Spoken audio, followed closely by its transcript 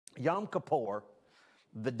Yom Kippur,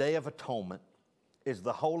 the Day of Atonement, is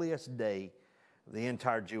the holiest day of the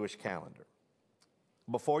entire Jewish calendar.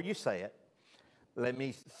 Before you say it, let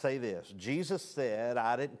me say this. Jesus said,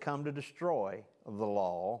 I didn't come to destroy the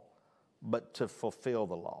law, but to fulfill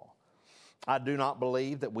the law. I do not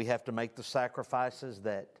believe that we have to make the sacrifices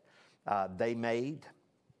that they made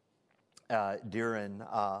during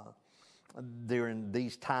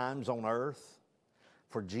these times on earth,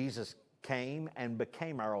 for Jesus came and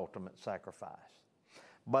became our ultimate sacrifice.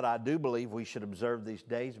 But I do believe we should observe these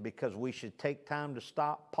days because we should take time to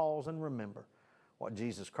stop, pause, and remember what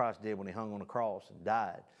Jesus Christ did when he hung on the cross and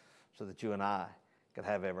died so that you and I could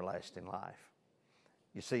have everlasting life.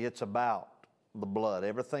 You see, it's about the blood.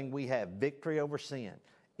 Everything we have, victory over sin,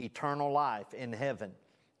 eternal life in heaven,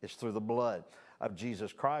 is through the blood of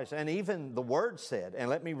Jesus Christ. And even the Word said,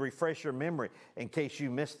 and let me refresh your memory in case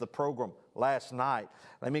you missed the program last night.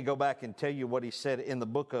 Let me go back and tell you what he said in the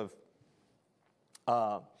book of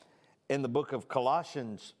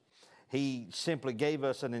Colossians. He simply gave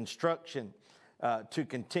us an instruction to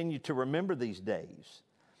continue to remember these days.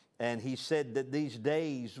 And he said that these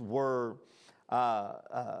days were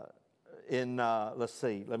let's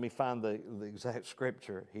see, let me find the exact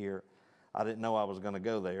scripture here. I didn't know I was going to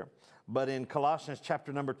go there. But in Colossians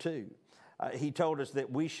chapter number 2, he told us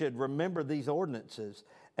that we should remember these ordinances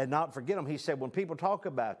and not forget them. He said, when people talk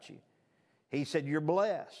about you, he said, you're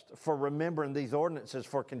blessed for remembering these ordinances,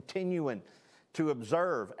 for continuing to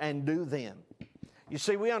observe and do them. You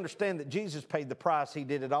see, we understand that Jesus paid the price. He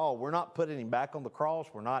did it all. We're not putting him back on the cross.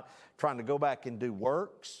 We're not trying to go back and do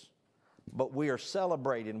works, but we are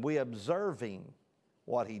celebrating, we observing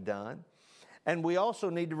what he done. And we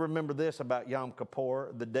also need to remember this about Yom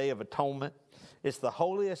Kippur, the Day of Atonement. It's the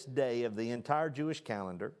holiest day of the entire Jewish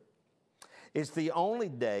calendar. It's the only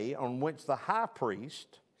day on which the high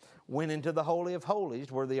priest went into the Holy of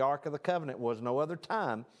Holies, where the Ark of the Covenant was. No other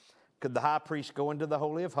time could the high priest go into the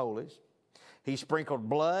Holy of Holies. He sprinkled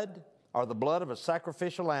blood, or the blood of a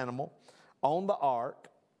sacrificial animal, on the ark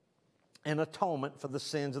in atonement for the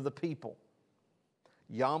sins of the people.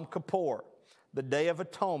 Yom Kippur, the Day of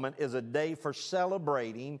Atonement, is a day for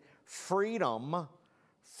celebrating freedom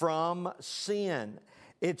from sin.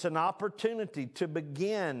 It's an opportunity to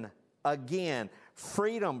begin again,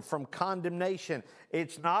 freedom from condemnation.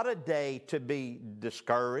 It's not a day to be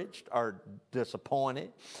discouraged or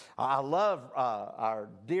disappointed. I love our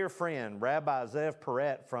dear friend, Rabbi Zev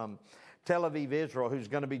Perret from Tel Aviv, Israel, who's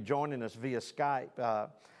going to be joining us via Skype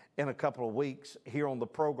in a couple of weeks here on the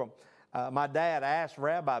program. My dad asked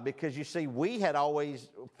Rabbi, because you see, we had always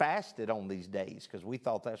fasted on these days because we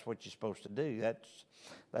thought that's what you're supposed to do.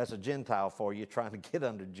 That's a Gentile for you, trying to get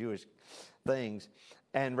under Jewish things.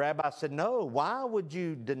 And Rabbi said, no, why would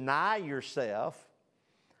you deny yourself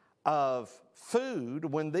of food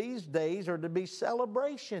when these days are to be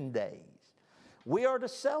celebration days? We are to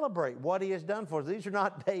celebrate what he has done for us. These are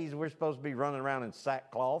not days we're supposed to be running around in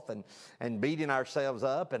sackcloth and beating ourselves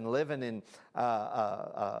up and living in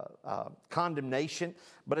condemnation.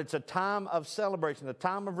 But it's a time of celebration, a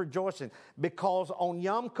time of rejoicing, because on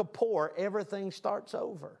Yom Kippur, everything starts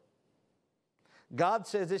over. God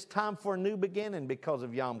says it's time for a new beginning because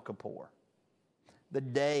of Yom Kippur, the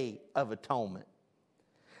Day of Atonement.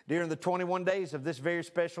 During the 21 days of this very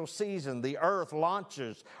special season, the earth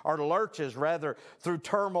lurches through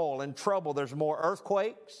turmoil and trouble. There's more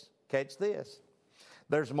earthquakes. Catch this.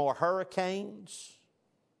 There's more hurricanes,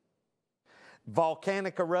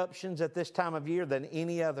 volcanic eruptions at this time of year than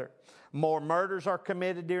any other. More murders are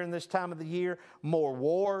committed during this time of the year. More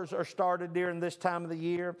wars are started during this time of the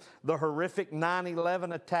year. The horrific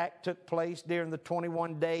 9/11 attack took place during the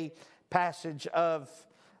 21-day passage of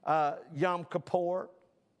Yom Kippur.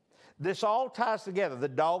 This all ties together. The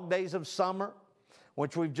dog days of summer,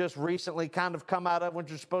 which we've just recently kind of come out of,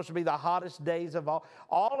 which are supposed to be the hottest days of all.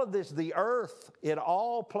 All of this, the earth, it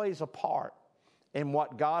all plays a part in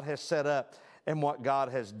what God has set up and what God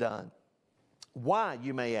has done. Why,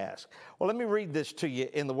 you may ask? Well, let me read this to you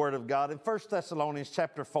in the Word of God. In 1 Thessalonians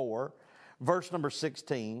chapter 4, verse number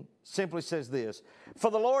 16, simply says this: for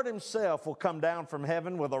the Lord himself will come down from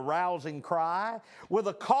heaven with a rousing cry, with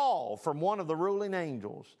a call from one of the ruling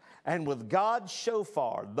angels, and with God's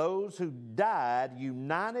shofar. Those who died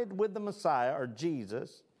united with the Messiah, or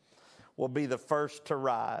Jesus, will be the first to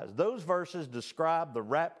rise. Those verses describe the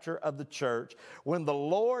rapture of the church, when the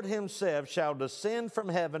Lord himself shall descend from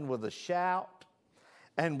heaven with a shout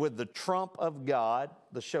and with the trump of God,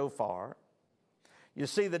 the shofar. You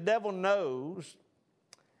see, the devil knows,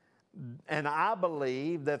 and I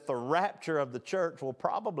believe, that the rapture of the church will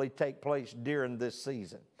probably take place during this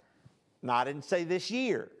season. Now, I didn't say this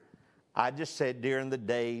year, I just said during the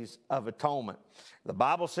days of atonement. The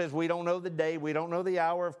Bible says we don't know the day, we don't know the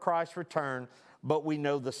hour of Christ's return, but we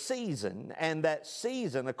know the season. And that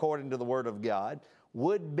season, according to the Word of God,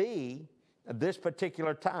 would be this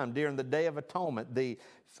particular time during the Day of Atonement, the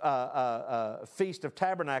Feast of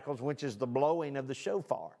Tabernacles, which is the blowing of the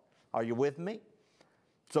shofar. Are you with me?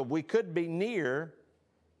 So we could be near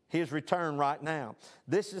His return right now.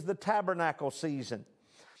 This is the tabernacle season.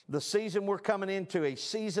 The season we're coming into, a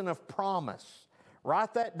season of promise.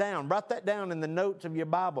 Write that down. Write that down in the notes of your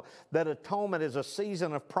Bible, that atonement is a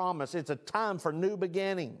season of promise. It's a time for new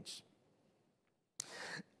beginnings.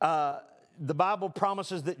 The Bible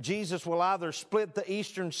promises that Jesus will either split the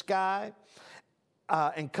eastern sky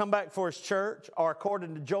and come back for His church, or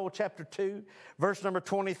according to Joel chapter 2, verse number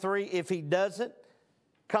 23, if He doesn't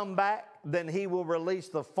come back, then He will release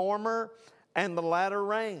the former and the latter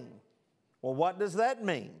rain. Well, what does that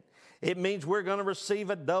mean? It means we're going to receive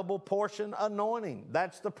a double portion anointing.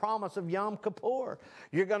 That's the promise of Yom Kippur.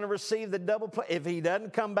 You're going to receive the double. If He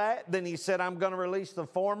doesn't come back, then He said, I'm going to release the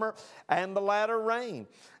former and the latter rain.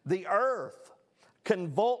 The earth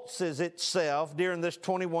convulses itself during this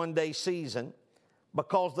 21-day season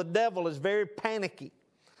because the devil is very panicky.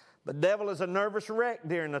 The devil is a nervous wreck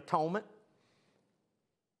during atonement.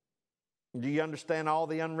 Do you understand all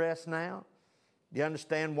the unrest now? Do you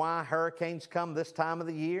understand why hurricanes come this time of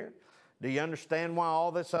the year? Do you understand why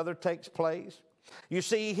all this other takes place? You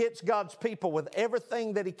see, He hits God's people with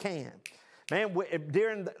everything that He can. Man,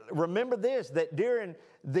 remember this, that during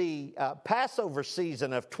the Passover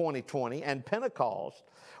season of 2020 and Pentecost,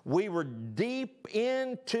 we were deep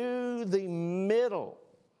into the middle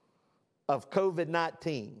of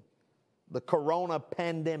COVID-19, the corona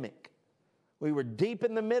pandemic. We were deep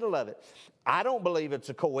in the middle of it. I don't believe it's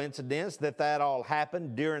a coincidence that all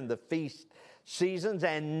happened during the feast seasons,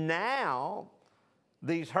 and now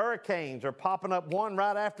these hurricanes are popping up one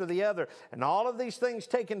right after the other, and all of these things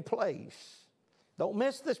taking place. Don't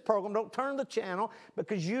miss this program. Don't turn the channel,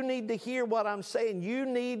 because you need to hear what I'm saying. You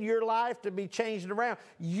need your life to be changed around.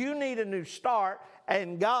 You need a new start,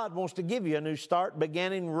 and God wants to give you a new start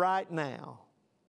beginning right now.